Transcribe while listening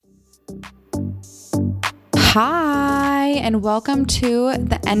Hi, and welcome to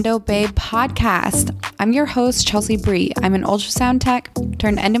the Endo Babe podcast. I'm your host, Chelsea Bree. I'm an ultrasound tech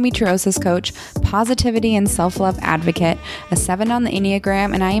turned endometriosis coach, positivity and self-love advocate, a 7 on the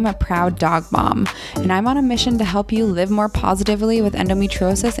Enneagram, and I am a proud dog mom. And I'm on a mission to help you live more positively with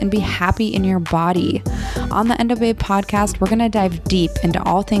endometriosis and be happy in your body. On the Endo Babe podcast, we're going to dive deep into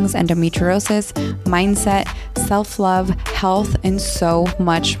all things endometriosis, mindset, self-love, health, and so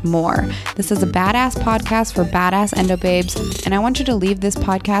much more. This is a badass podcast for badass endo babes, and I want you to leave this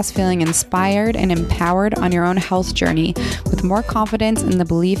podcast feeling inspired and empowered on your own health journey with more confidence in the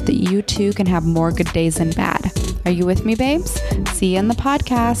belief that you too can have more good days than bad. Are you with me, babes? See you in the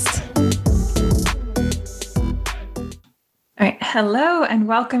podcast. All right. Hello, and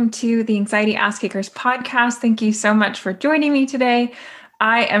welcome to the Anxiety Asskickers podcast. Thank you so much for joining me today.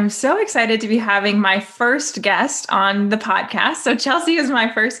 I am so excited to be having my first guest on the podcast. So Chelsea is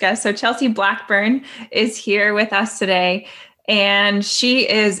my first guest. So Chelsea Blackburn is here with us today, and she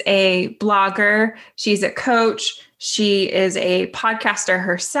is a blogger. She's a coach. She is a podcaster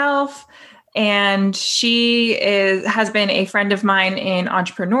herself, and she has been a friend of mine in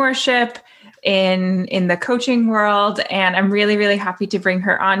entrepreneurship, in the coaching world, and I'm really, really happy to bring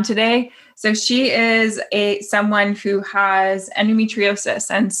her on today. So she is someone who has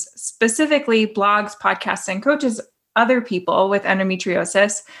endometriosis and specifically blogs, podcasts, and coaches other people with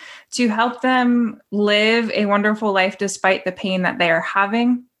endometriosis to help them live a wonderful life despite the pain that they are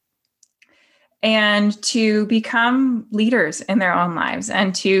having, and to become leaders in their own lives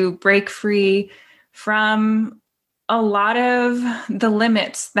and to break free from a lot of the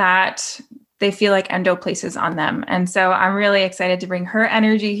limits that they feel like endo places on them. And so I'm really excited to bring her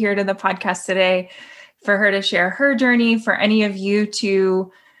energy here to the podcast today, for her to share her journey, for any of you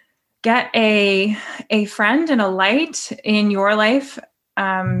to get a friend and a light in your life.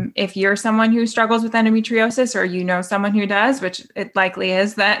 If you're someone who struggles with endometriosis, or you know someone who does, which it likely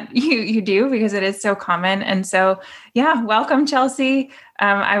is that you do, because it is so common. And so, yeah, welcome, Chelsea.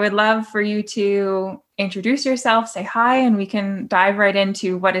 I would love for you to introduce yourself, say hi, and we can dive right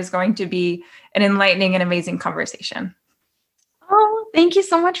into what is going to be an enlightening and amazing conversation. Oh, thank you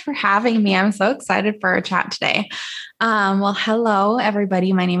so much for having me. I'm so excited for our chat today. Well, hello,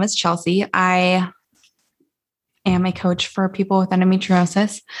 everybody. My name is Chelsea. I am a coach for people with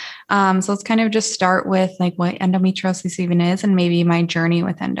endometriosis. So let's kind of just start with like what endometriosis even is and maybe my journey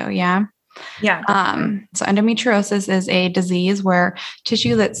with endo. Yeah. So endometriosis is a disease where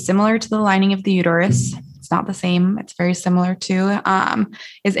tissue that's similar to the lining of the uterus, it's not the same, it's very similar to,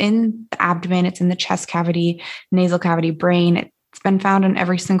 is in the abdomen, it's in the chest cavity, nasal cavity, brain. It's been found in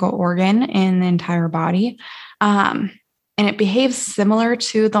every single organ in the entire body. And it behaves similar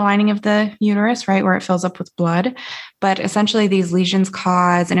to the lining of the uterus, right, where it fills up with blood. But essentially these lesions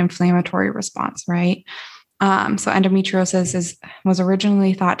cause an inflammatory response, right? So endometriosis was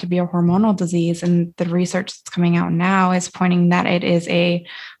originally thought to be a hormonal disease, and the research that's coming out now is pointing that it is a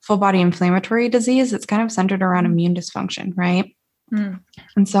full body inflammatory disease that's kind of centered around immune dysfunction, right?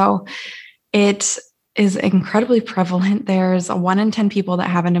 And so it is incredibly prevalent. There's a 1 in 10 people that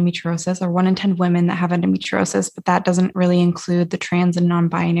have endometriosis, or 1 in 10 women that have endometriosis, but that doesn't really include the trans and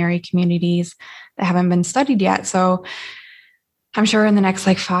non-binary communities that haven't been studied yet. So I'm sure in the next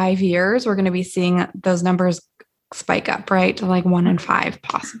 5 years, we're going to be seeing those numbers spike up, right? To 1 in 5,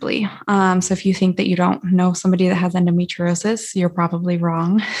 possibly. So if you think that you don't know somebody that has endometriosis, you're probably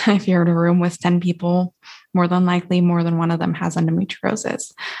wrong. If you're in a room with 10 people, more than likely, more than one of them has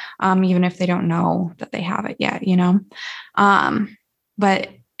endometriosis, even if they don't know that they have it yet, But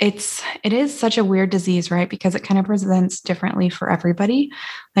it is such a weird disease, right? Because it kind of presents differently for everybody.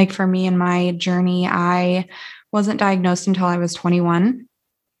 Like for me in my journey, I wasn't diagnosed until I was 21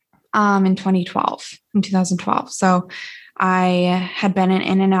 in 2012. So I had been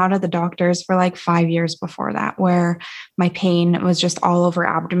in and out of the doctors for 5 years before that, where my pain was just all over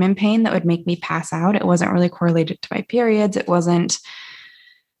abdomen pain that would make me pass out. It wasn't really correlated to my periods. It wasn't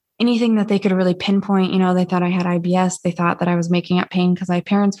anything that they could really pinpoint. They thought I had IBS. They thought that I was making up pain because my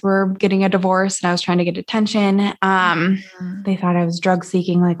parents were getting a divorce and I was trying to get attention. They thought I was drug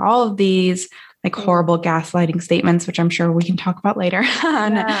seeking, all of these horrible gaslighting statements, which I'm sure we can talk about later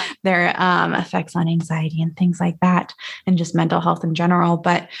on their effects on anxiety and things like that, and just mental health in general.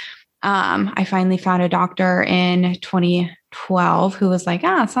 But I finally found a doctor in 2012 who was like,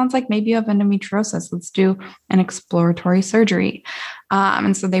 it sounds like maybe you have endometriosis. Let's do an exploratory surgery.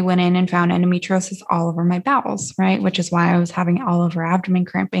 And so they went in and found endometriosis all over my bowels, right? Which is why I was having all over abdomen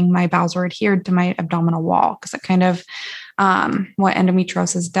cramping. My bowels were adhered to my abdominal wall, because it kind of what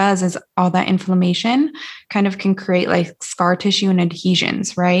endometriosis does is all that inflammation kind of can create scar tissue and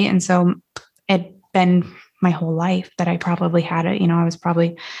adhesions, right? And so it been my whole life that I probably had it. I was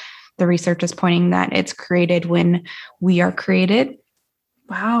probably, the research is pointing that it's created when we are created.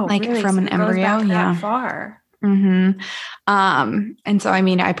 Wow, Like really? from So an it goes embryo. back that Yeah. far. Mm-hmm. And so,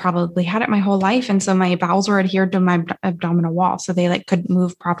 I probably had it my whole life. And so my bowels were adhered to my abdominal wall. So they like couldn't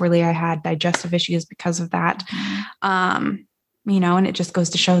move properly. I had digestive issues because of that. And it just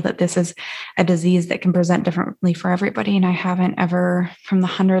goes to show that this is a disease that can present differently for everybody. And I haven't ever, from the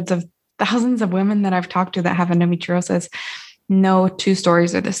hundreds of thousands of women that I've talked to that have endometriosis, no two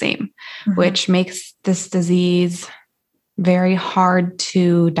stories are the same, which makes this disease very hard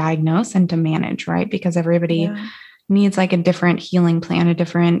to diagnose and to manage, right? Because everybody needs like a different healing plan, a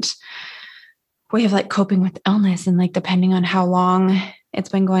different way of like coping with illness. And like, depending on how long it's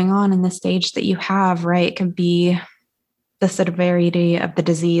been going on and the stage that you have, right? It can be the severity of the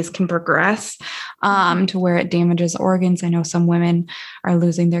disease can progress to where it damages organs. I know some women are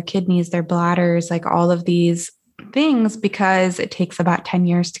losing their kidneys, their bladders, like all of these things because it takes about 10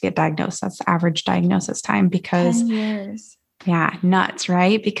 years to get diagnosed. That's the average diagnosis time because 10 years. Yeah, nuts,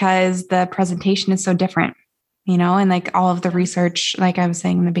 right? Because the presentation is so different, and like all of the research, like I was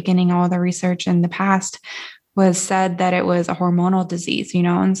saying in the beginning, all the research in the past was said that it was a hormonal disease,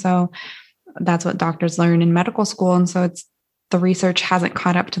 and so that's what doctors learn in medical school. And so the research hasn't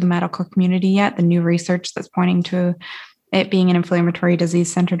caught up to the medical community yet. The new research that's pointing to it being an inflammatory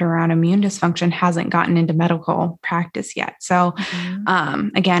disease centered around immune dysfunction hasn't gotten into medical practice yet. So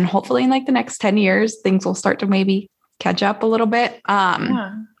again, hopefully in like the next 10 years, things will start to maybe catch up a little bit.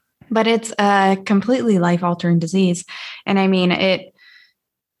 But it's a completely life-altering disease. And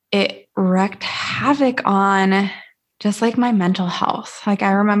it wreaked havoc on just like my mental health. Like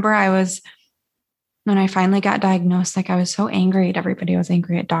I remember when I finally got diagnosed, like I was so angry at everybody. I was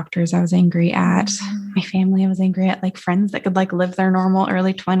angry at doctors. I was angry at my family. I was angry at like friends that could like live their normal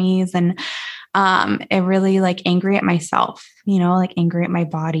early 20s. And it really like angry at myself, like angry at my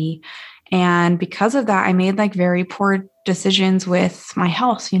body. And because of that, I made like very poor decisions with my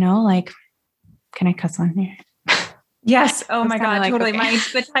health, like, can I cuss on here? Yes. Oh my God. Like, totally. okay.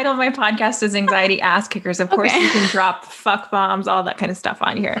 The title of my podcast is Anxiety Ass Kickers. Of course you can drop fuck bombs, all that kind of stuff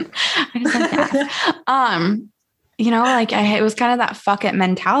on here. I just like that. Like it was kind of that fuck it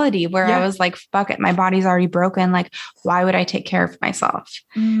mentality where I was like, fuck it, my body's already broken. Like, why would I take care of myself?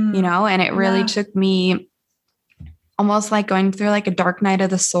 And it really took me almost like going through like a dark night of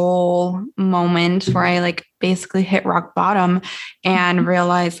the soul moment where I like basically hit rock bottom and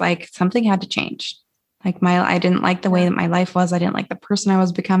realized like something had to change. Like I didn't like the way that my life was. I didn't like the person I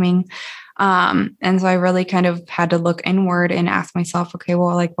was becoming. And so I really kind of had to look inward and ask myself, okay,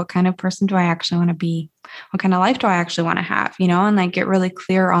 well, like what kind of person do I actually want to be? What kind of life do I actually want to have? And like get really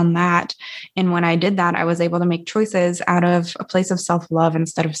clear on that. And when I did that, I was able to make choices out of a place of self-love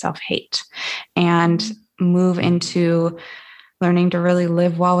instead of self-hate and move into learning to really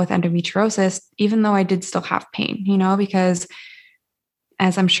live well with endometriosis, even though I did still have pain, because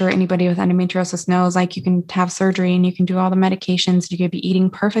as I'm sure anybody with endometriosis knows, like you can have surgery and you can do all the medications, you could be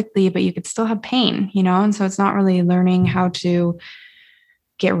eating perfectly, but you could still have pain, and so it's not really learning how to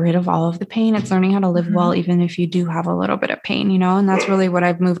get rid of all of the pain. It's learning how to live well, even if you do have a little bit of pain, and that's really what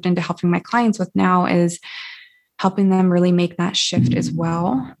I've moved into helping my clients with now is helping them really make that shift as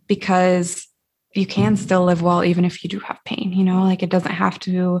well, because you can still live well, even if you do have pain, like it doesn't have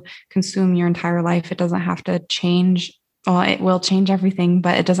to consume your entire life. It doesn't have to change. Well, it will change everything,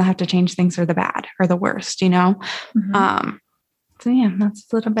 but it doesn't have to change things for the bad or the worst, So yeah,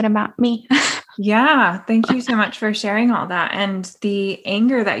 that's a little bit about me. Yeah. Thank you so much for sharing all that. And the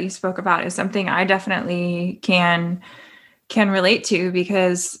anger that you spoke about is something I definitely can relate to,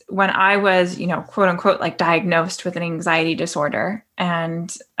 because when I was, quote unquote, like diagnosed with an anxiety disorder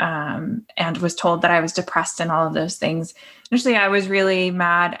and was told that I was depressed and all of those things, initially I was really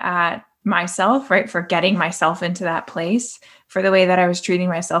mad at myself, right? For getting myself into that place, for the way that I was treating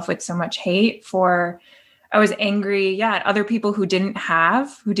myself with so much hate. I was angry, at other people who didn't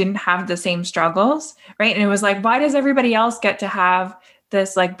have the same struggles, right? And it was like, why does everybody else get to have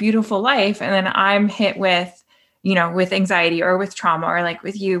this like beautiful life, and then I'm hit with, with anxiety or with trauma, or like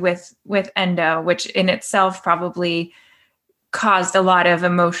with you with endo, which in itself probably caused a lot of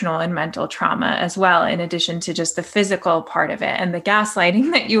emotional and mental trauma as well, in addition to just the physical part of it and the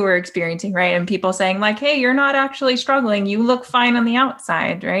gaslighting that you were experiencing, right? And people saying like, hey, you're not actually struggling. You look fine on the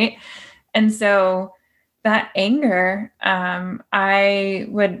outside, right? And so that anger, I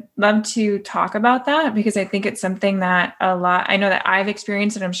would love to talk about that, because I think it's something that I know that I've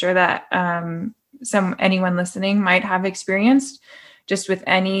experienced, and I'm sure that anyone listening might have experienced, just with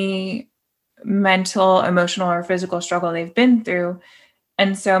any mental, emotional, or physical struggle they've been through.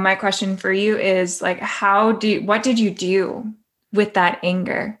 And so my question for you is like, what did you do with that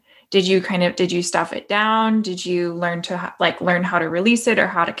anger? Did you stuff it down? Did you learn to learn how to release it or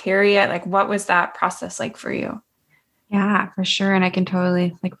how to carry it? Like, what was that process like for you? Yeah, for sure. And I can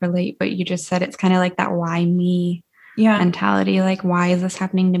totally like relate what you just said. It's kind of like that why me Yeah. mentality. Like, why is this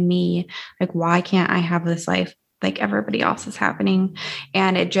happening to me? Like, why can't I have this life like everybody else is happening?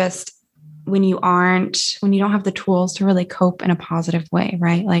 And it just, when you don't have the tools to really cope in a positive way,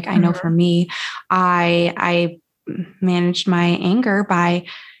 right? Like, I know for me, I managed my anger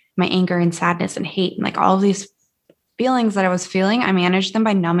and sadness and hate and like all of these feelings that I was feeling, I managed them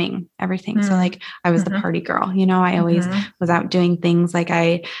by numbing everything. So like I was the party girl, I always was out doing things. Like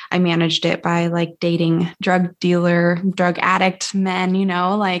I managed it by like dating drug addict men,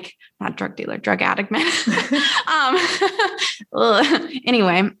 like not drug dealer, drug addict men.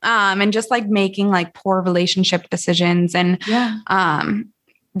 Anyway, and just like making like poor relationship decisions and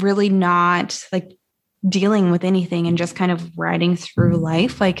really not like dealing with anything and just kind of riding through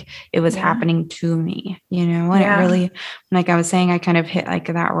life like it was happening to me, and it really, like I was saying, I kind of hit like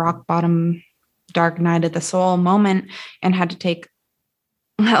that rock bottom dark night of the soul moment and had to take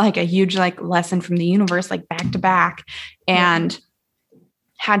like a huge like lesson from the universe like back to back and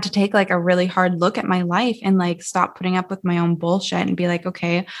had to take like a really hard look at my life and like stop putting up with my own bullshit and be like,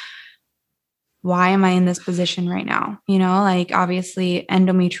 okay, why am I in this position right now? Like obviously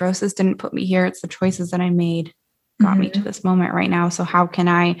endometriosis didn't put me here. It's the choices that I made got me to this moment right now. So what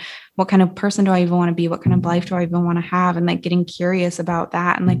kind of person do I even want to be? What kind of life do I even want to have? And like getting curious about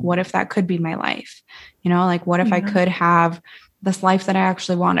that. And like, what if that could be my life? Like what if I could have this life that I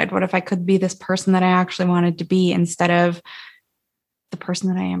actually wanted? What if I could be this person that I actually wanted to be instead of the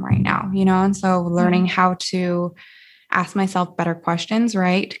person that I am right now, And so learning how to ask myself better questions,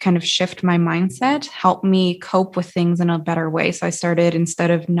 right? To kind of shift my mindset, help me cope with things in a better way. So I started, instead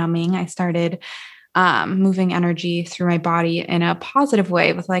of numbing, I started moving energy through my body in a positive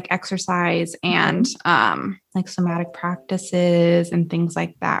way with like exercise and like somatic practices and things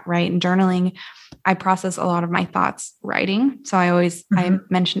like that, right? And journaling, I process a lot of my thoughts writing. So I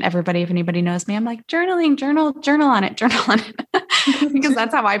mention everybody, if anybody knows me, I'm like journal on it, because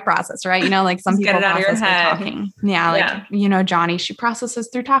that's how I process, right? Like some Just people get it out of your process by head. talking. Yeah. Like, Johnny, she processes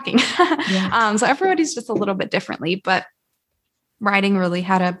through talking. So everybody's just a little bit differently, but writing really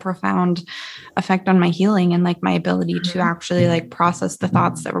had a profound effect on my healing and like my ability to actually like process the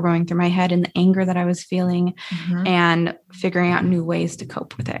thoughts that were going through my head and the anger that I was feeling and figuring out new ways to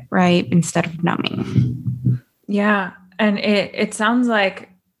cope with it, right? Instead of numbing. Yeah. And it sounds like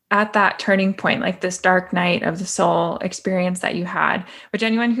at that turning point, like this dark night of the soul experience that you had, which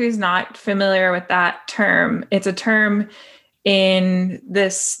anyone who's not familiar with that term, it's a term in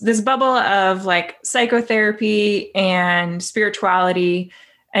this bubble of like psychotherapy and spirituality.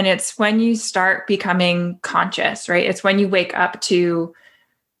 And it's when you start becoming conscious, right? It's when you wake up to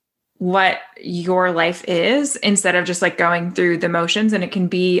what your life is instead of just like going through the motions. And it can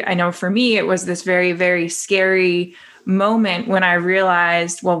be, I know for me, it was this very, very scary moment when I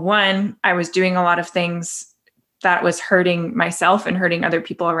realized, well, one, I was doing a lot of things that was hurting myself and hurting other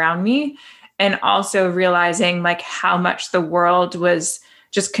people around me. And also realizing like how much the world was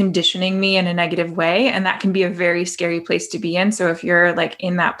just conditioning me in a negative way. And that can be a very scary place to be in. So if you're like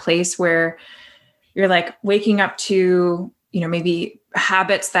in that place where you're like waking up to, maybe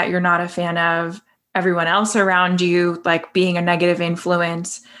habits that you're not a fan of, everyone else around you, like being a negative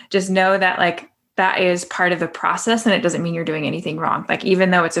influence, just know that like that is part of the process. And it doesn't mean you're doing anything wrong. Like, even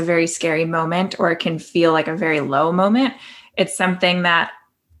though it's a very scary moment or it can feel like a very low moment, it's something that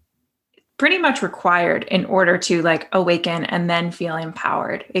pretty much required in order to like awaken and then feel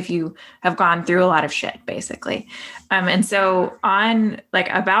empowered if you have gone through a lot of shit, basically. And so on like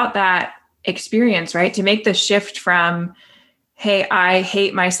about that experience, right, to make the shift from, hey, I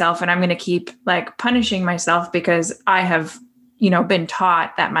hate myself and I'm going to keep like punishing myself because I have, been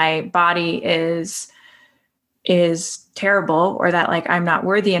taught that my body is terrible, or that like I'm not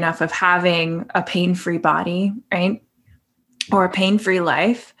worthy enough of having a pain-free body, right? Or a pain-free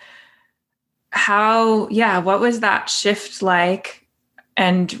life. What was that shift like?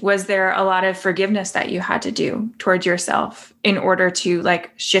 And was there a lot of forgiveness that you had to do towards yourself in order to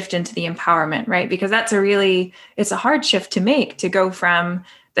like shift into the empowerment, right? Because it's a hard shift to make, to go from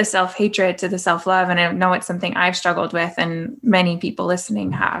the self-hatred to the self-love. And I know it's something I've struggled with and many people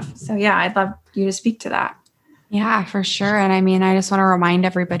listening have. So yeah, I'd love you to speak to that. Yeah, for sure. And I mean, I just want to remind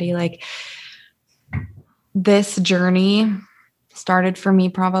everybody, like, this journey started for me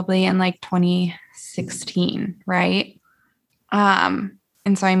probably in like 2016, right? And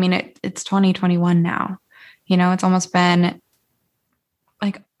so, I mean, it's 2021 now, it's almost been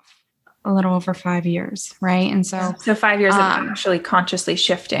like a little over 5 years. Right. And so, So 5 years of actually consciously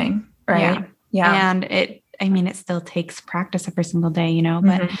shifting. Right. Yeah. Yeah. And it still takes practice every single day,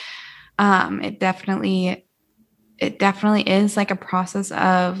 but, it definitely is like a process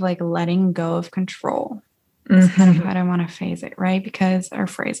of like letting go of control. That's kind of how I want to phrase it. Right. Phrase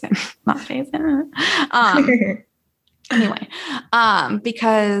it, not phase it. Anyway,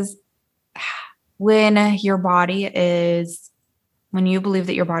 because when you believe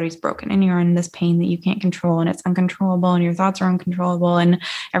that your body's broken and you're in this pain that you can't control and it's uncontrollable and your thoughts are uncontrollable and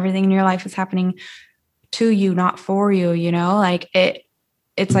everything in your life is happening to you, not for you, like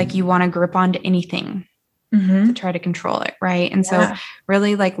it's like you want to grip onto anything to try to control it. Right. And so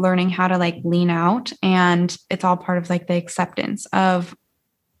really like learning how to like lean out, and it's all part of like the acceptance of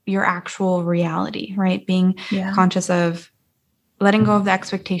your actual reality, right? Being conscious of letting go of the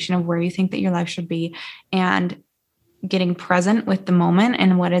expectation of where you think that your life should be and getting present with the moment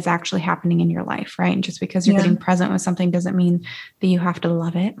and what is actually happening in your life, right? And just because you're getting present with something doesn't mean that you have to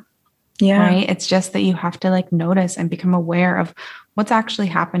love it. Yeah. Right. It's just that you have to like notice and become aware of what's actually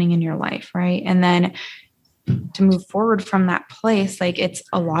happening in your life. Right. And then to move forward from that place, like it's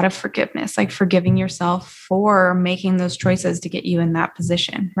a lot of forgiveness, like forgiving yourself for making those choices to get you in that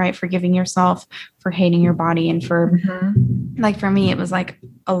position, right? Forgiving yourself for hating your body. And for like, for me, it was like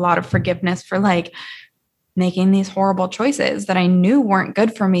a lot of forgiveness for like making these horrible choices that I knew weren't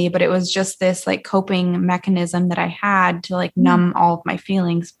good for me, but it was just this like coping mechanism that I had to like numb all of my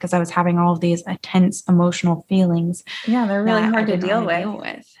feelings because I was having all of these intense emotional feelings. Yeah, they're really hard to deal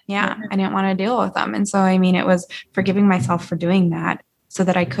with. Yeah, I didn't want to deal with them. And so, it was forgiving myself for doing that so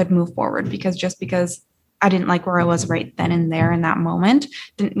that I could move forward, because just because I didn't like where I was right then and there in that moment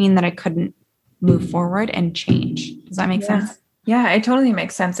didn't mean that I couldn't move forward and change. Does that make sense? Yeah, it totally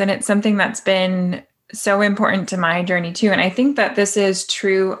makes sense. And it's something that's been so important to my journey too. And I think that this is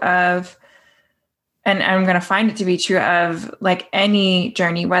true of, and I'm going to find it to be true of like any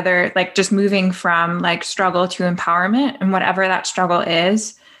journey, whether like just moving from like struggle to empowerment and whatever that struggle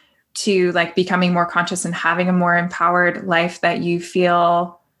is, to like becoming more conscious and having a more empowered life that you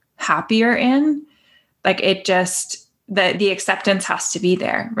feel happier in. Like it just, the acceptance has to be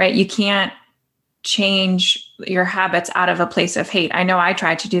there, right? You can't change your habits out of a place of hate. I know I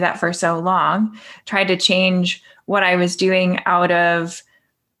tried to do that for so long, tried to change what I was doing out of,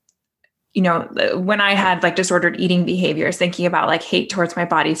 when I had like disordered eating behaviors, thinking about like hate towards my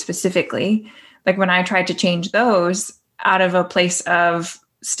body specifically, like when I tried to change those out of a place of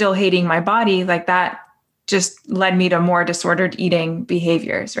still hating my body, like that just led me to more disordered eating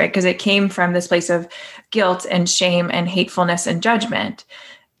behaviors, right? Because it came from this place of guilt and shame and hatefulness and judgment.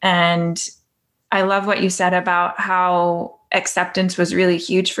 And I love what you said about how acceptance was really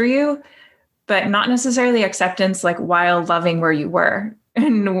huge for you, but not necessarily acceptance like while loving where you were.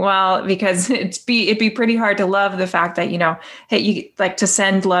 And because it'd be pretty hard to love the fact that, hey, you like to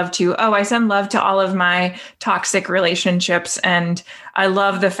send love to, I send love to all of my toxic relationships. And I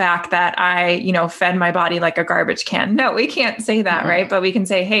love the fact that I, fed my body like a garbage can. No, we can't say that, right? But we can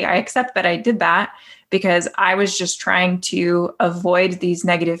say, hey, I accept that I did that because I was just trying to avoid these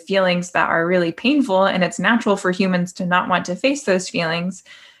negative feelings that are really painful. And it's natural for humans to not want to face those feelings.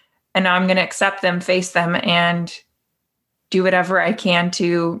 And now I'm going to accept them, face them, and do whatever I can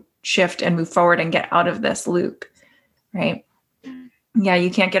to shift and move forward and get out of this loop. Right. Yeah. You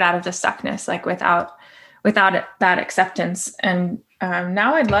can't get out of the stuckness, like without that acceptance. And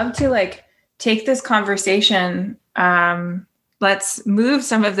now I'd love to like take this conversation. Let's move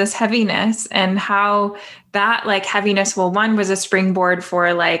some of this heaviness and how that like heaviness, one was a springboard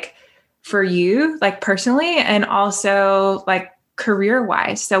for you, like personally, and also like career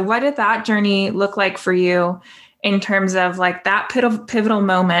wise. So what did that journey look like for you in terms of like that pivotal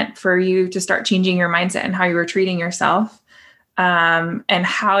moment for you to start changing your mindset and how you were treating yourself, and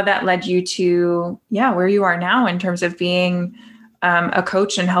how that led you to, where you are now in terms of being a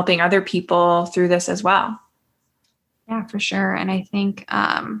coach and helping other people through this as well? Yeah, for sure. And I think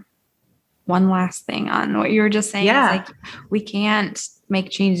one last thing on what you were just saying is like, we can't make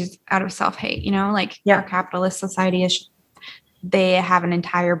changes out of self-hate, our capitalist society they have an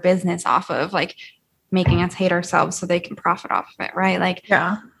entire business off of like making us hate ourselves so they can profit off of it, right? Like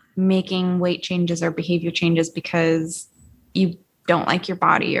making weight changes or behavior changes because you don't like your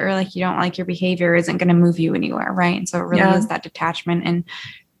body or like you don't like your behavior isn't going to move you anywhere, right? And so it really is that detachment and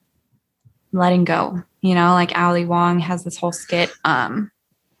letting go. Like Ali Wong has this whole skit.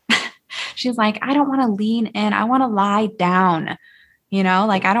 She's like, I don't want to lean in. I want to lie down.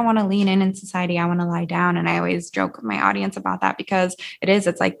 Like I don't want to lean in society. I want to lie down. And I always joke with my audience about that because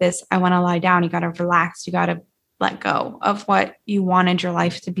it's like this, I want to lie down. You got to relax. You got to let go of what you wanted your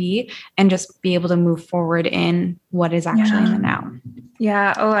life to be and just be able to move forward in what is actually in the now.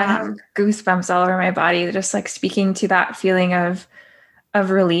 Yeah. Oh, I have goosebumps all over my body, just like speaking to that feeling of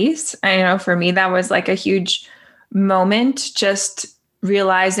release. I know for me, that was like a huge moment, just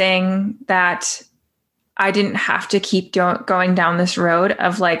realizing that I didn't have to keep going down this road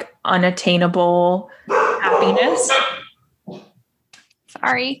of like unattainable happiness.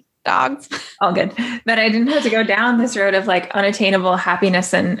 Sorry, dogs. All good. That I didn't have to go down this road of like unattainable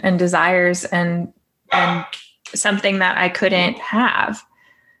happiness and desires and something that I couldn't have.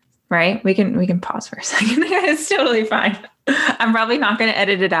 Right? We can pause for a second. It's totally fine. I'm probably not going to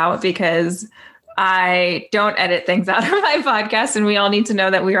edit it out because I don't edit things out of my podcast, and we all need to know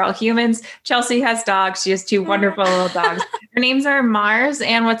that we are all humans. Chelsea has dogs. She has two wonderful little dogs. Her names are Mars,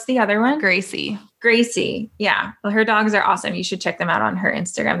 and what's the other one? Gracie. Yeah. Well, her dogs are awesome. You should check them out on her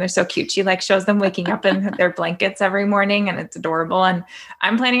Instagram. They're so cute. She like shows them waking up in their blankets every morning, and it's adorable. And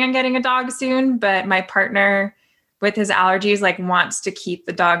I'm planning on getting a dog soon, but my partner with his allergies like wants to keep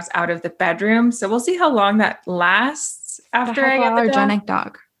the dogs out of the bedroom. So we'll see how long that lasts after I get the hypoallergenic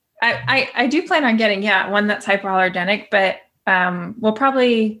dog. I do plan on getting, one that's hypoallergenic, but we'll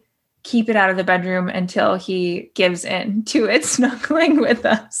probably keep it out of the bedroom until he gives in to it snuggling with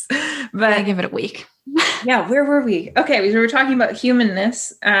us. But I give it a week. Yeah. Where were we? Okay. We were talking about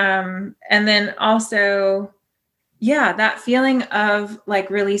humanness. And then also, that feeling of like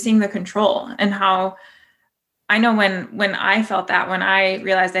releasing the control, and how I know when I felt that, when I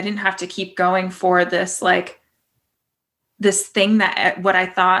realized I didn't have to keep going for this, like this thing that what I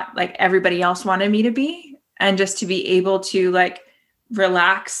thought like everybody else wanted me to be, and just to be able to like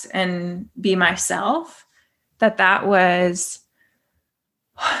relax and be myself, that was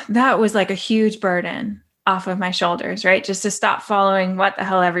like a huge burden off of my shoulders, right? Just to stop following what the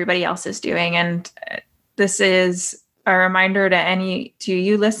hell everybody else is doing. And this is a reminder to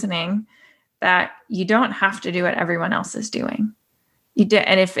you listening that you don't have to do what everyone else is doing.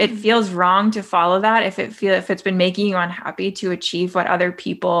 And if it feels wrong to follow that, if it's been making you unhappy to achieve what other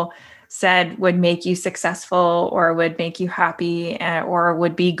people said would make you successful or would make you happy or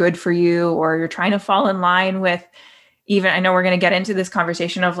would be good for you, or you're trying to fall in line with, even, I know we're going to get into this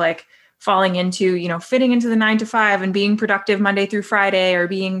conversation of like falling into, fitting into the 9 to 5 and being productive Monday through Friday, or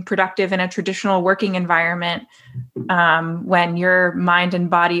being productive in a traditional working environment, when your mind and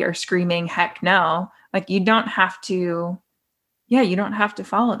body are screaming, heck no. Like you don't have to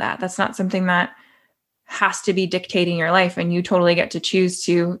follow that. That's not something that has to be dictating your life, and you totally get to choose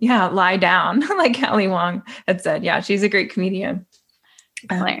to, lie down, like Kelly Wong had said. Yeah, she's a great comedian.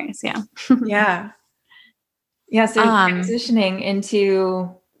 Hilarious. Yeah. Yeah. So transitioning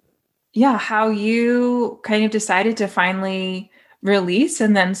into, how you kind of decided to finally release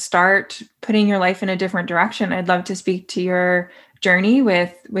and then start putting your life in a different direction. I'd love to speak to your journey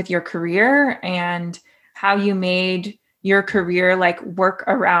with your career, and how you made your career like work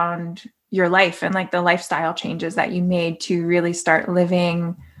around your life, and like the lifestyle changes that you made to really start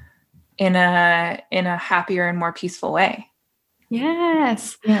living in a happier and more peaceful way.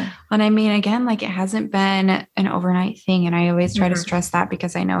 Yes. Yeah. And I mean, again, like it hasn't been an overnight thing. And I always try to stress that,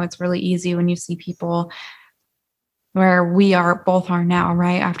 because I know it's really easy when you see people where we both are now,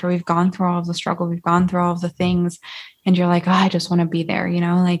 right? After we've gone through all of the struggle, we've gone through all of the things, and you're like, oh, I just want to be there,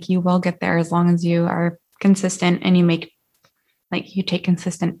 like you will get there as long as you are consistent and you take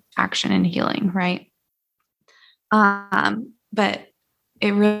consistent action in healing. Right. But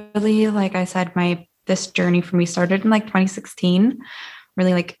it really, like I said, this journey for me started in like 2016,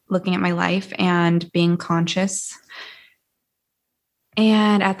 really like looking at my life and being conscious.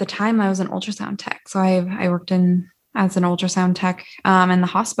 And at the time I was an ultrasound tech. So I worked as an ultrasound tech in the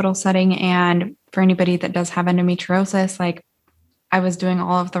hospital setting. And for anybody that does have endometriosis, like I was doing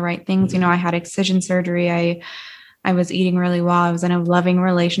all of the right things. I had excision surgery. I was eating really well. I was in a loving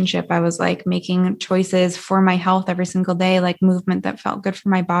relationship. I was like making choices for my health every single day, like movement that felt good for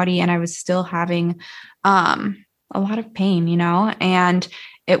my body. And I was still having a lot of pain, and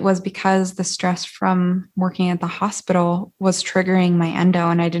it was because the stress from working at the hospital was triggering my endo,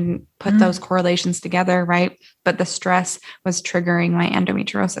 and I didn't put those correlations together. Right. But the stress was triggering my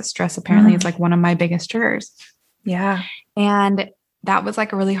endometriosis. Stress apparently is like one of my biggest triggers. Yeah. And that was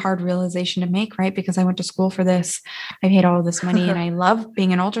like a really hard realization to make, right? Because I went to school for this. I paid all of this money and I love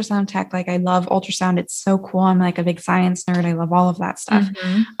being an ultrasound tech. Like I love ultrasound. It's so cool. I'm like a big science nerd. I love all of that stuff.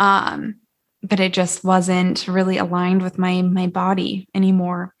 But it just wasn't really aligned with my body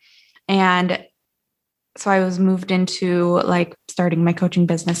anymore. And so I was moved into like starting my coaching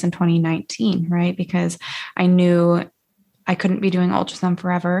business in 2019, right? Because I knew I couldn't be doing ultrasound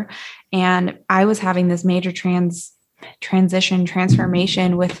forever. And I was having this major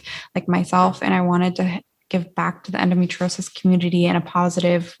transformation with like myself. And I wanted to give back to the endometriosis community in a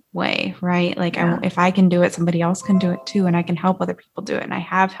positive way, right? Like if I can do it, somebody else can do it too. And I can help other people do it. And I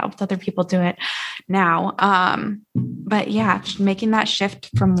have helped other people do it now. But yeah, making that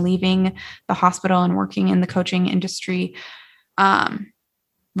shift from leaving the hospital and working in the coaching industry,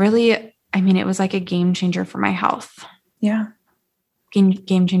 really, I mean, it was like a game changer for my health. Yeah. Game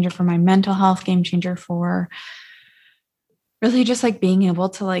changer for my mental health, game changer for really just like being able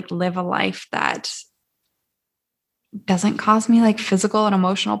to like live a life that doesn't cause me like physical and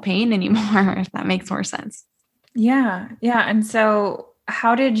emotional pain anymore, if that makes more sense. Yeah. Yeah. And so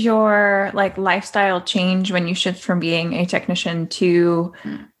how did your like lifestyle change when you shift from being a technician to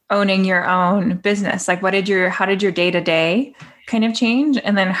owning your own business? Like how did your day-to-day kind of change?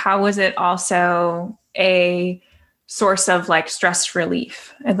 And then how was it also a source of like stress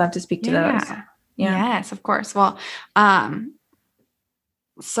relief? I'd love to speak to those. Yeah. Yes, of course. Well,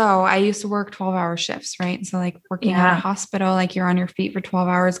 so I used to work 12-hour shifts, right? So like working at a hospital, like you're on your feet for 12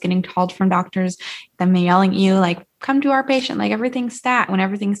 hours, getting called from doctors, them yelling at you, like, come to our patient, like everything's stat. When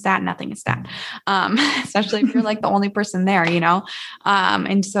everything's stat, nothing is stat. Especially if you're like the only person there, you know?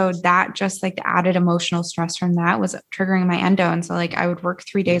 And so that just like the added emotional stress from that was triggering my endo. And so like I would work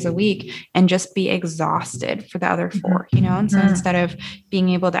 3 days a week and just be exhausted for the other 4, you know? And so instead of being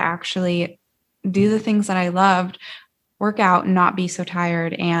able to actually do the things that I loved, work out and not be so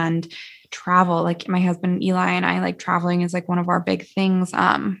tired and travel. Like my husband, Eli, and I, like traveling is like one of our big things.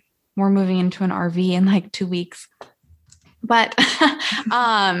 We're moving into an RV in like 2 weeks, but,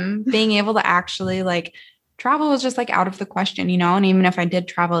 being able to actually like travel was just like out of the question, you know? And even if I did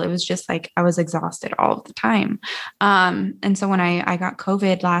travel, it was just like, I was exhausted all of the time. And so when I got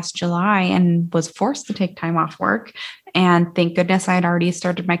COVID last July and was forced to take time off work, and thank goodness I had already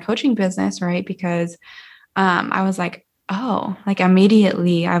started my coaching business, right? Because, I was like, oh, like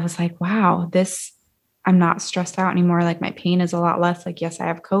immediately I was like, wow, I'm not stressed out anymore. Like my pain is a lot less. Like, yes, I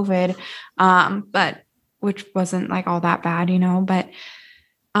have COVID, but which wasn't like all that bad, you know, but,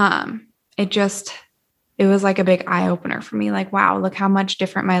 it was like a big eye opener for me. Like, wow, look how much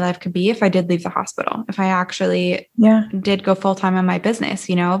different my life could be if I did leave the hospital, if I actually did go full time in my business,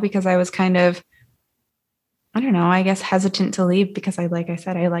 you know, because I was kind of, I don't know, I guess hesitant to leave because like I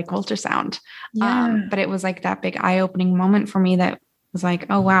said, I like ultrasound. But it was like that big eye-opening moment for me that was like,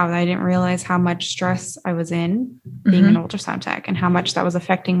 oh, wow, I didn't realize how much stress I was in being an ultrasound tech and how much that was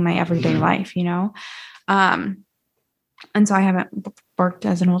affecting my everyday life, you know? And so I haven't worked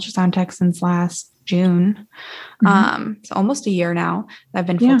as an ultrasound tech since last June. So almost a year now that I've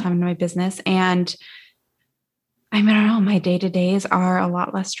been full-time in my business. And I mean, I don't know, my day-to-days are a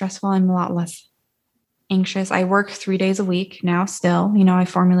lot less stressful. I'm a lot less anxious. I work 3 days a week now still. You know, I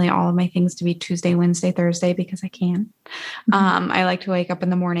formulate all of my things to be Tuesday, Wednesday, Thursday because I can. I like to wake up in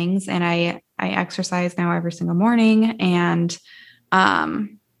the mornings and I exercise now every single morning and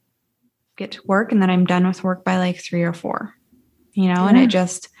get to work. And then I'm done with work by like 3 or 4, you know,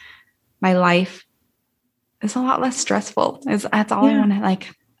 and my life is a lot less stressful. That's all I want to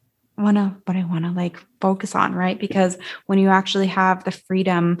like focus on. Right. Because when you actually have the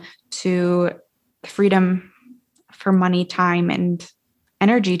freedom for money, time, and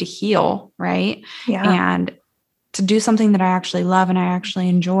energy to heal, right? And to do something that I actually love and I actually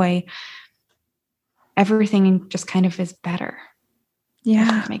enjoy, everything just kind of is better. If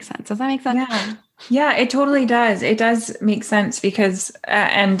that makes sense. Does that make sense? Yeah, it totally does. It does make sense because,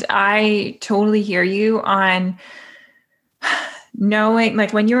 and I totally hear you on knowing,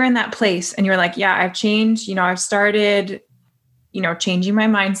 like when you're in that place and you're like, yeah, I've changed, you know, I've started, you know, changing my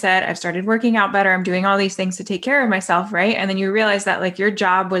mindset. I've started working out better. I'm doing all these things to take care of myself. Right. And then you realize that like your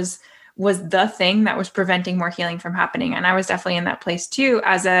job was the thing that was preventing more healing from happening. And I was definitely in that place too,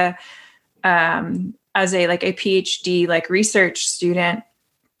 as a like a PhD, like research student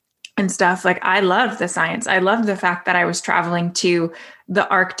and stuff. Like I loved the science. I loved the fact that I was traveling to the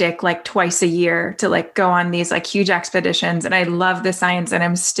Arctic like twice a year to like go on these like huge expeditions. And I love the science, and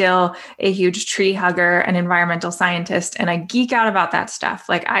I'm still a huge tree hugger and environmental scientist. And I geek out about that stuff.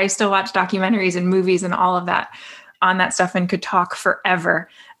 Like I still watch documentaries and movies and all of that on that stuff and could talk forever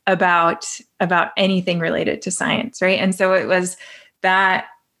about anything related to science. Right. And so it was that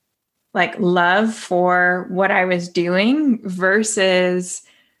like love for what I was doing versus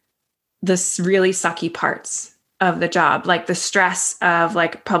the really sucky parts of the job, like the stress of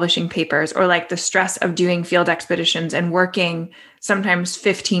like publishing papers or like the stress of doing field expeditions and working sometimes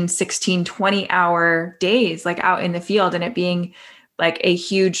 15, 16, 20-hour days, like out in the field, and it being like a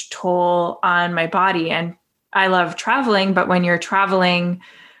huge toll on my body and I love traveling, but when you're traveling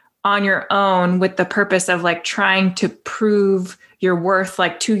on your own with the purpose of like trying to prove your worth,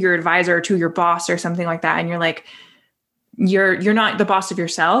 like to your advisor or to your boss or something like that. And you're like, you're not the boss of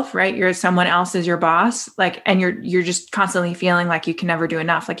yourself, right? You're someone else is your boss. Like, and you're just constantly feeling like you can never do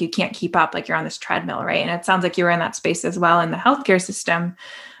enough. Like you can't keep up, like you're on this treadmill. Right. And it sounds like you were in that space as well in the healthcare system.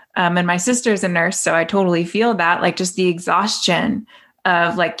 And my sister's a nurse, so I totally feel that, like just the exhaustion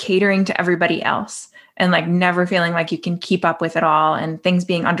of like catering to everybody else and like never feeling like you can keep up with it all, and things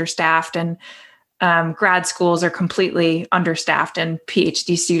being understaffed, and grad schools are completely understaffed, and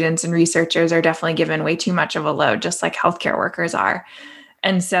PhD students and researchers are definitely given way too much of a load, just like healthcare workers are.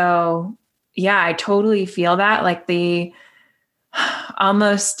 And so, yeah, I totally feel that, like the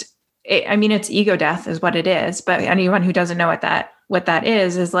almost, I mean, it's ego death is what it is. But anyone who doesn't know what that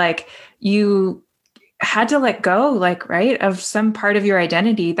is like you had to let go, like, right, of some part of your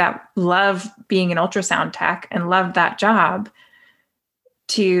identity that loved being an ultrasound tech and loved that job,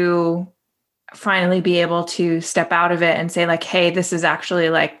 to finally be able to step out of it and say like, hey, this is actually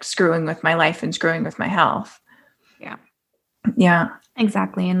like screwing with my life and screwing with my health. Yeah. Yeah.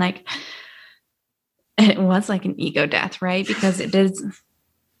 Exactly. And like, it was like an ego death, right? Because it is,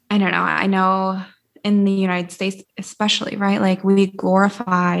 I don't know. I know in the United States, especially, right? Like we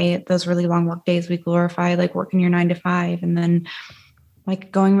glorify those really long work days. We glorify like working your 9 to 5 and then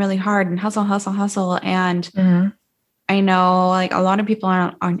like going really hard and hustle, hustle, hustle. And I know like a lot of people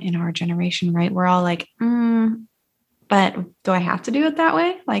aren't in our generation, right? We're all like, but do I have to do it that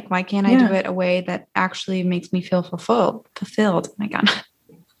way? Like, why can't I do it a way that actually makes me feel fulfilled? Oh my God.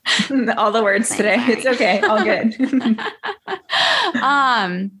 All the words today. Sorry. It's okay. All good.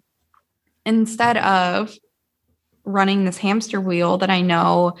 Instead of running this hamster wheel that I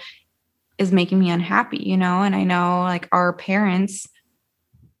know is making me unhappy, you know, and I know like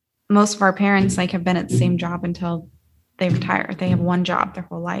most of our parents like have been at the same job until they retire. They have one job their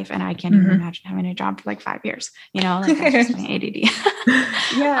whole life. And I can't even imagine having a job for like 5 years, you know, like that's just my ADD.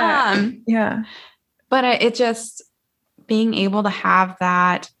 Yeah. But it just being able to have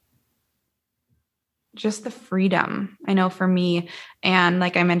that, just the freedom, I know for me. And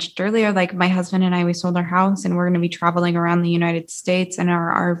like I mentioned earlier, like my husband and I, we sold our house and we're going to be traveling around the United States in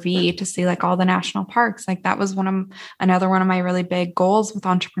our RV to see like all the national parks. Like that was another one of my really big goals with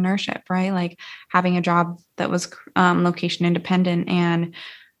entrepreneurship, right? Like having a job that was location independent and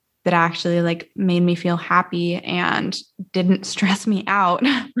that actually like made me feel happy and didn't stress me out.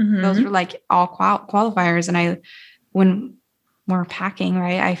 Those were like all qualifiers. And when we're packing,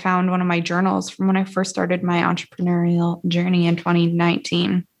 right, I found one of my journals from when I first started my entrepreneurial journey in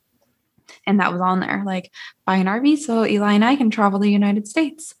 2019. And that was on there, like, buy an RV so Eli and I can travel the United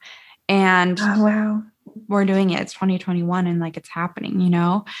States. And wow, we're doing it. It's 2021 and like it's happening, you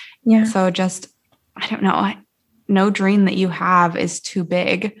know? Yeah. So just, I don't know, no dream that you have is too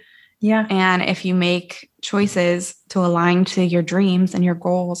big. Yeah. And if you make choices to align to your dreams and your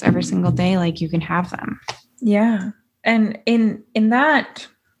goals every single day, like you can have them. Yeah. And in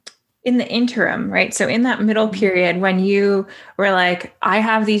the interim, right? So in that middle period when you were like, I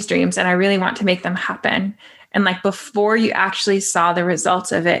have these dreams and I really want to make them happen. And like before you actually saw the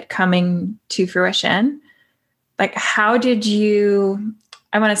results of it coming to fruition, like how did you,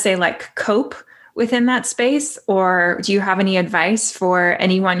 I want to say like cope within that space? Or do you have any advice for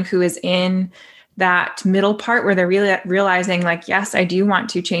anyone who is in that middle part where they're really realizing like, yes, I do want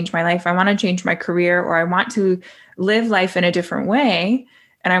to change my life. I want to change my career, or I want to live life in a different way.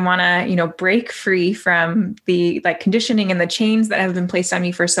 And I want to, you know, break free from the like conditioning and the chains that have been placed on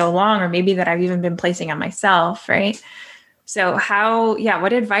me for so long, or maybe that I've even been placing on myself. Right. So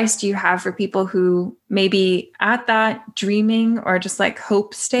what advice do you have for people who may be at that dreaming or just like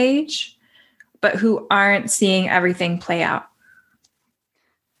hope stage, but who aren't seeing everything play out?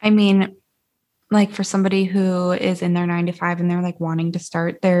 I mean, like for somebody who is in their 9 to 5 and they're like wanting to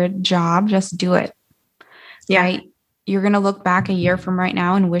start their job, just do it. Yeah. Right. You're going to look back a year from right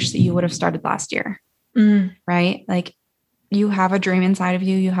now and wish that you would have started last year. Right. Like you have a dream inside of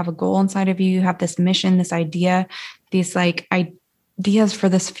you. You have a goal inside of you. You have this mission, this idea, these like ideas for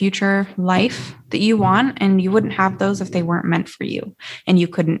this future life that you want. And you wouldn't have those if they weren't meant for you and you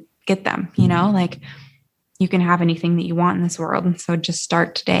couldn't get them, you know, like you can have anything that you want in this world. And so just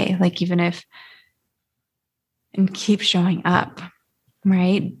start today, like and keep showing up,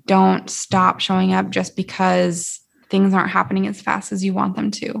 right? Don't stop showing up just because things aren't happening as fast as you want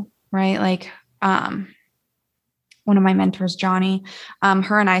them to, right? Like, one of my mentors, Johnny,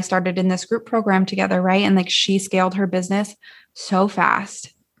 her and I started in this group program together, right? And like she scaled her business so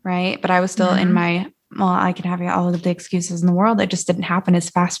fast, right? But I was still in my well, I can have all of the excuses in the world. It just didn't happen as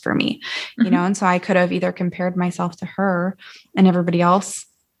fast for me, And so I could have either compared myself to her and everybody else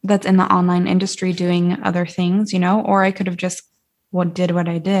that's in the online industry doing other things, or I could have just did what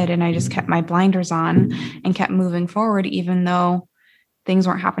I did. And I just kept my blinders on and kept moving forward, even though things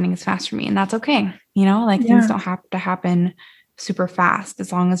weren't happening as fast for me. And that's okay. Things don't have to happen super fast.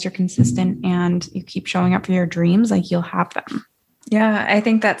 As long as you're consistent and you keep showing up for your dreams, you'll have them. Yeah, I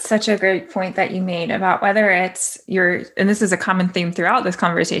think that's such a great point that you made about whether it's and this is a common theme throughout this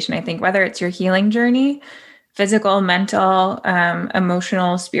conversation, I think, whether it's your healing journey, physical, mental,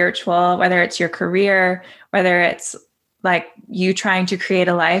 emotional, spiritual, whether it's your career, whether it's like you trying to create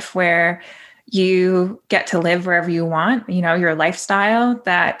a life where you get to live wherever you want, your lifestyle,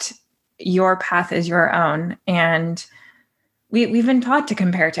 that your path is your own. And we've been taught to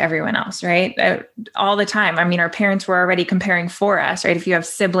compare to everyone else, right? All the time. I mean, our parents were already comparing for us, right? If you have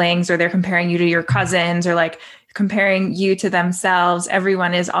siblings or they're comparing you to your cousins or like comparing you to themselves,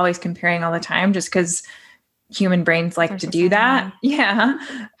 everyone is always comparing all the time just because human brains like to do that. Yeah.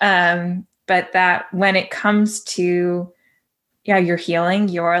 But that when it comes to, your healing,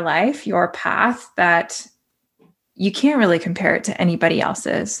 your life, your path, that you can't really compare it to anybody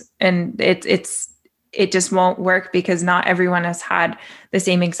else's. And it just won't work because not everyone has had the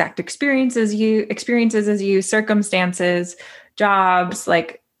same exact experiences as you, circumstances, jobs,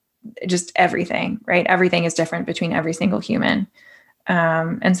 like just everything, right? Everything is different between every single human.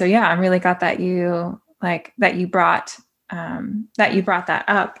 And so, I'm really glad that you brought that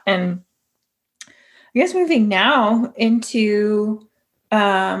up. And I guess moving now into,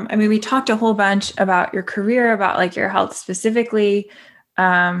 we talked a whole bunch about your career, about like your health specifically.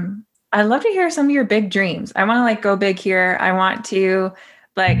 I'd love to hear some of your big dreams. I want to go big here. I want to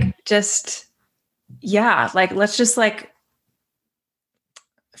let's just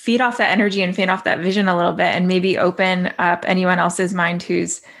feed off that energy and feed off that vision a little bit and maybe open up anyone else's mind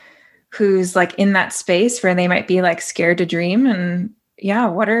who's like in that space where they might be like scared to dream. And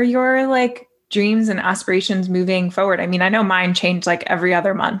what are your dreams and aspirations moving forward? I mean, I know mine change every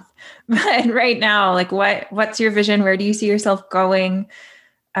other month, but right now, what's your vision? Where do you see yourself going?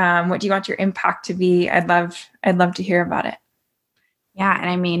 What do you want your impact to be? I'd love to hear about it. Yeah. And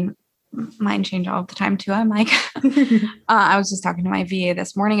I mean, mine change all the time too. I'm like, I was just talking to my VA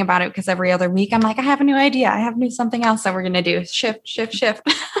this morning about it because every other week I'm like, I have a new idea. I have something else that we're going to do. Shift.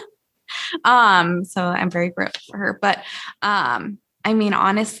 So I'm very grateful for her. But I mean,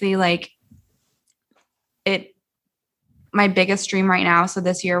 honestly, my biggest dream right now. So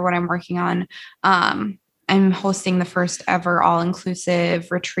this year, what I'm working on, I'm hosting the first ever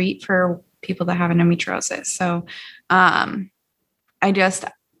all-inclusive retreat for people that have endometriosis. So I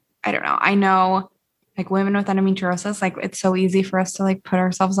don't know. I know women with endometriosis, it's so easy for us to put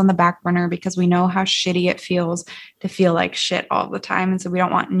ourselves on the back burner because we know how shitty it feels to feel like shit all the time. And so we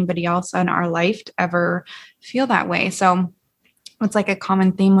don't want anybody else in our life to ever feel that way. So it's a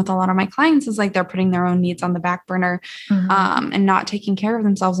common theme with a lot of my clients is they're putting their own needs on the back burner, and not taking care of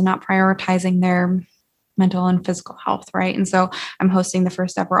themselves and not prioritizing their mental and physical health. Right. And so I'm hosting the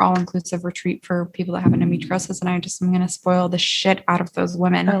first ever all-inclusive retreat for people that have endometriosis. And I'm going to spoil the shit out of those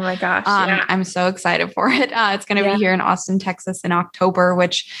women. Oh my gosh. I'm so excited for it. It's going to be here in Austin, Texas in October,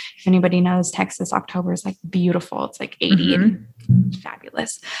 which if anybody knows, Texas, October is beautiful. It's 80 and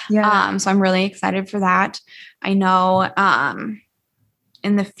fabulous. Yeah. So I'm really excited for that. I know,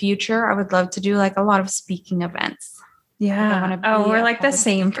 in the future, I would love to do a lot of speaking events. Yeah. We're the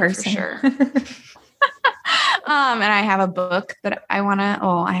same person. For sure. And I have a book that I want to,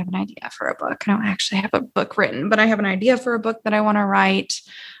 I have an idea for a book. I don't actually have a book written, but I have an idea for a book that I want to write.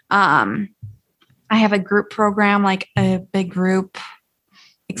 I have a group program, a big group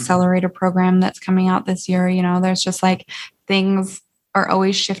accelerator program that's coming out this year. There's just things are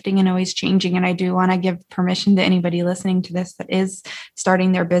always shifting and always changing. And I do want to give permission to anybody listening to this that is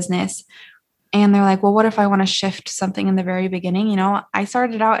starting their business. And they're well, what if I want to shift something in the very beginning? I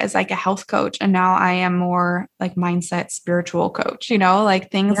started out as a health coach and now I am more mindset, spiritual coach,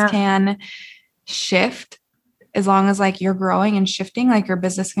 things can shift as long as you're growing and shifting, your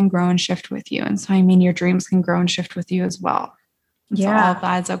business can grow and shift with you. And so, your dreams can grow and shift with you as well. So all of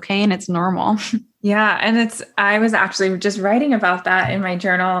that is okay. And it's normal. Yeah. And I was actually just writing about that in my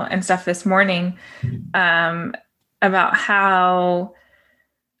journal and stuff this morning, about how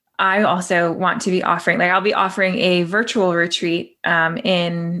I also want to be offering, I'll be offering a virtual retreat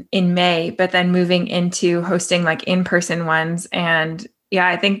in May, but then moving into hosting in-person ones. And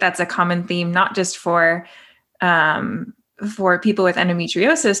I think that's a common theme, not just for people with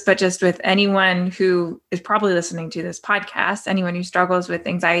endometriosis, but just with anyone who is probably listening to this podcast, anyone who struggles with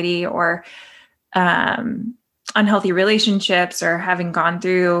anxiety or unhealthy relationships or having gone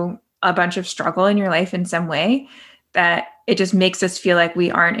through a bunch of struggle in your life in some way, that it just makes us feel like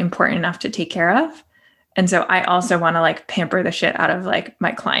we aren't important enough to take care of. And so I also want to like pamper the shit out of like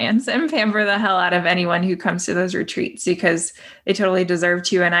my clients and pamper the hell out of anyone who comes to those retreats, because they totally deserve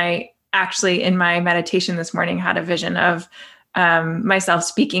to. And I actually, in my meditation this morning, had a vision of myself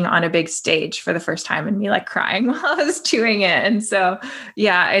speaking on a big stage for the first time and me like crying while I was doing it. And so,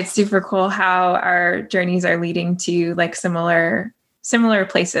 yeah, it's super cool how our journeys are leading to like similar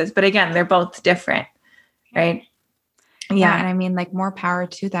places. But again, they're both different, right? Yeah. And I mean, like, more power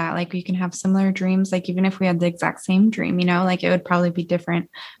to that. Like, we can have similar dreams. Like, even if we had the exact same dream, like it would probably be different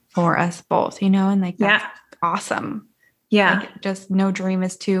for us both, and like, that's awesome. Yeah. Like, just no dream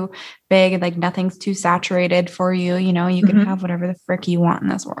is too big. Like, nothing's too saturated for you. You can have whatever the frick you want in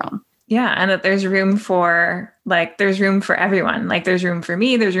this world. Yeah. And that there's room for everyone. Like, there's room for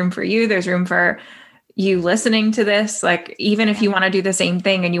me, there's room for you, there's room for you listening to this. Like, even if you want to do the same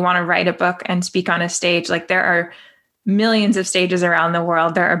thing and you want to write a book and speak on a stage, like, there are millions of stages around the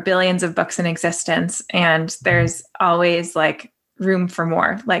world. There are billions of books in existence, and there's always like room for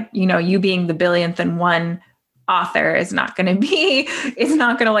more. Like, you being the billionth and one author is not going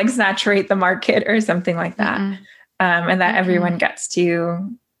to like saturate the market or something like that. And that everyone gets to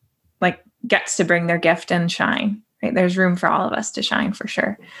bring their gift and shine, right? There's room for all of us to shine, for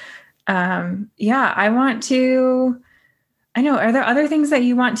sure. Are there other things that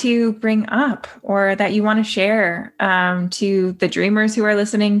you want to bring up or that you want to share to the dreamers who are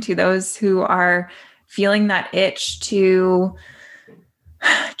listening, to those who are feeling that itch to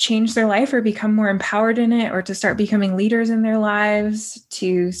change their life or become more empowered in it, or to start becoming leaders in their lives,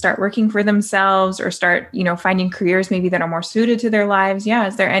 to start working for themselves, or start, finding careers maybe that are more suited to their lives? Yeah.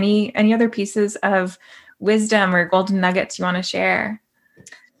 Is there any other pieces of wisdom or golden nuggets you want to share?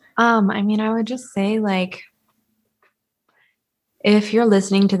 I mean, I would just say, like, if you're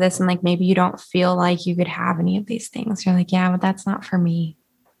listening to this and like, maybe you don't feel like you could have any of these things, you're like, yeah, but that's not for me,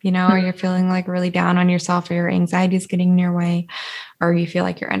 or you're feeling like really down on yourself, or your anxiety is getting in your way, or you feel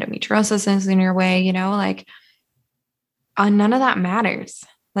like your endometriosis is in your way, like, none of that matters.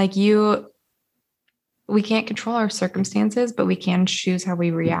 Like, we can't control our circumstances, but we can choose how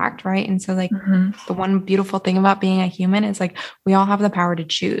we react. Right. And so, like, the one beautiful thing about being a human is, like, we all have the power to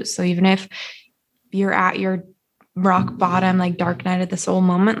choose. So even if you're at your rock bottom, like dark night of the soul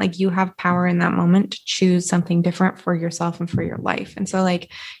moment, like, you have power in that moment to choose something different for yourself and for your life. And so, like,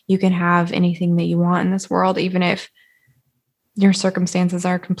 you can have anything that you want in this world, even if your circumstances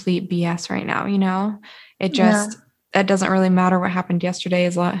are complete BS right now, it doesn't really matter what happened yesterday,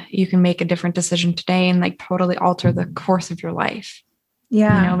 as you can make a different decision today and like totally alter the course of your life.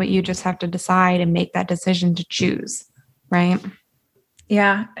 Yeah. But you just have to decide and make that decision to choose. Right.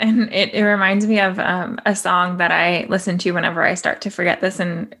 Yeah. And it reminds me of a song that I listen to whenever I start to forget this.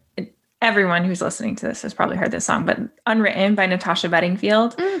 And everyone who's listening to this has probably heard this song, but Unwritten by Natasha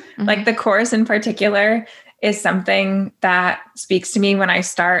Bedingfield. Like, the chorus in particular is something that speaks to me when I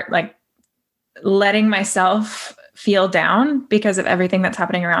start like letting myself feel down because of everything that's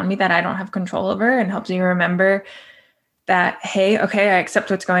happening around me that I don't have control over, and helps me remember that, hey, okay, I accept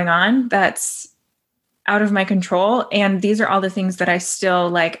what's going on. That's out of my control. And these are all the things that I still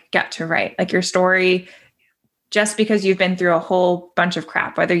like get to write. Like, your story, just because you've been through a whole bunch of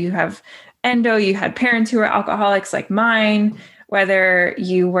crap, whether you have endo, you had parents who were alcoholics like mine, whether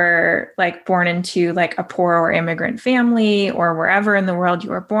you were like born into like a poor or immigrant family, or wherever in the world you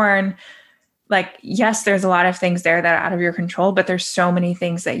were born, like, yes, there's a lot of things there that are out of your control, but there's so many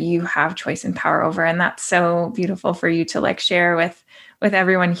things that you have choice and power over. And that's so beautiful for you to like share with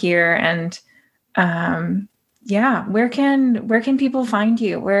everyone here. And where can people find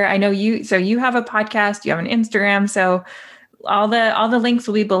you? Where I know you have a podcast, you have an Instagram, so all the links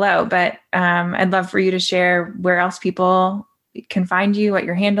will be below, but I'd love for you to share where else people can find you, what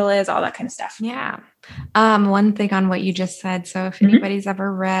your handle is, all that kind of stuff. Yeah. One thing on what you just said. So if anybody's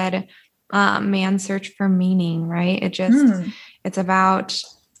ever read Man's Search for Meaning, right? It's about,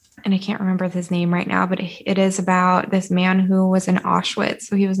 and I can't remember his name right now, but it is about this man who was in Auschwitz.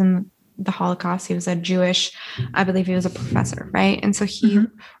 So he was in the Holocaust. He was a Jewish, I believe he was a professor, right? And so he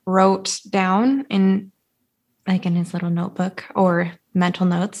wrote down in his little notebook or mental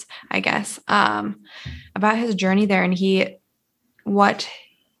notes, I guess, about his journey there. And what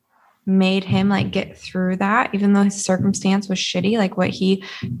made him like get through that, even though his circumstance was shitty, like what he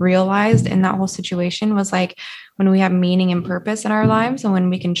realized in that whole situation was like, when we have meaning and purpose in our lives, and when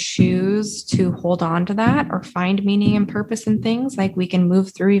we can choose to hold on to that or find meaning and purpose in things, like, we can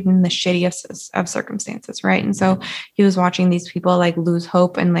move through even the shittiest of circumstances. Right. And so he was watching these people like lose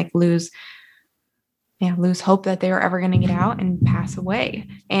hope and like lose lose hope that they were ever going to get out and pass away.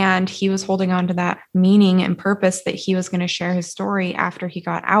 And he was holding on to that meaning and purpose that he was going to share his story after he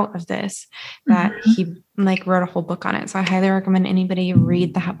got out of this, that he like wrote a whole book on it. So I highly recommend anybody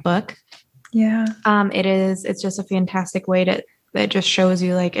read that book. Yeah. It's just a fantastic way that just shows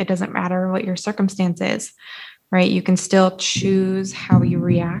you like, it doesn't matter what your circumstance is, right? You can still choose how you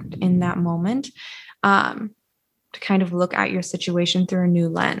react in that moment. To kind of look at your situation through a new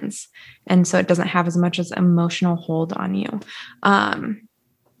lens. And so it doesn't have as much as emotional hold on you. I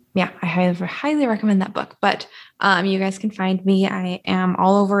highly recommend that book, but you guys can find me. I am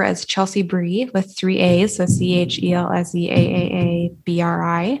all over as Chelsea Bree with 3 A's. So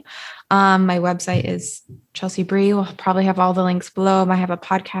CHELSEAAABRI. My website is Chelsea Bree. We'll probably have all the links below. I have a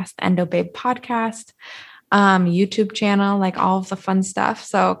podcast, the Endo Babe podcast. YouTube channel, like all of the fun stuff.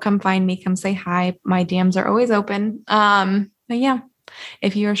 So come find me, come say hi. My DMs are always open. But yeah,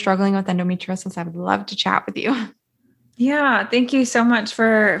 if you are struggling with endometriosis, I would love to chat with you. Yeah. Thank you so much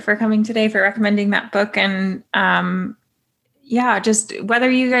for coming today, for recommending that book. And, just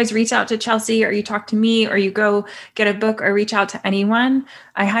whether you guys reach out to Chelsea or you talk to me or you go get a book or reach out to anyone,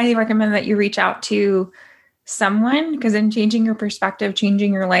 I highly recommend that you reach out to someone, because in changing your perspective,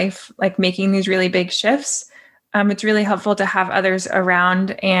 changing your life, like making these really big shifts, it's really helpful to have others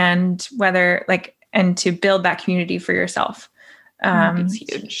around and to build that community for yourself. It's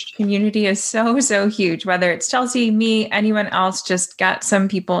huge. Community is so huge, whether it's Chelsea, me, anyone else, just get some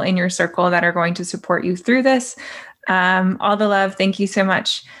people in your circle that are going to support you through this. All the love. Thank you so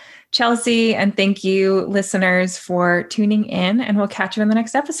much, Chelsea. And thank you, listeners, for tuning in, and we'll catch you in the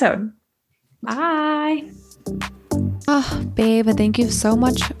next episode. Bye. Oh, babe, thank you so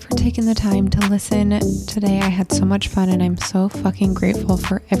much for taking the time to listen today. I had so much fun and I'm so fucking grateful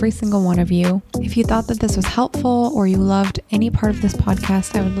for every single one of you. If you thought that this was helpful or you loved any part of this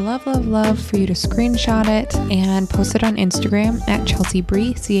podcast, I would love for you to screenshot it and post it on Instagram at Chelsea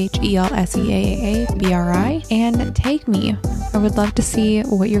Bree, CHELSEAAABRI, and tag me. I would love to see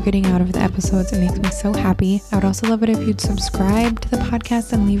what you're getting out of the episodes. It makes me so happy. I would also love it if you'd subscribe to the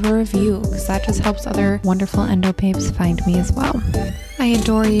podcast and leave a review, because that just helps other wonderful endo babes find me as well. I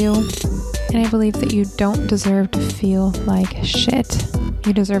adore you, and I believe that you don't deserve to feel like shit.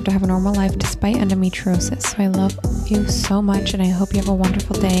 You deserve to have a normal life despite endometriosis. So I love you so much, and I hope you have a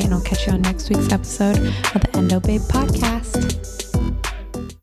wonderful day, and I'll catch you on next week's episode of the Endo Babe podcast.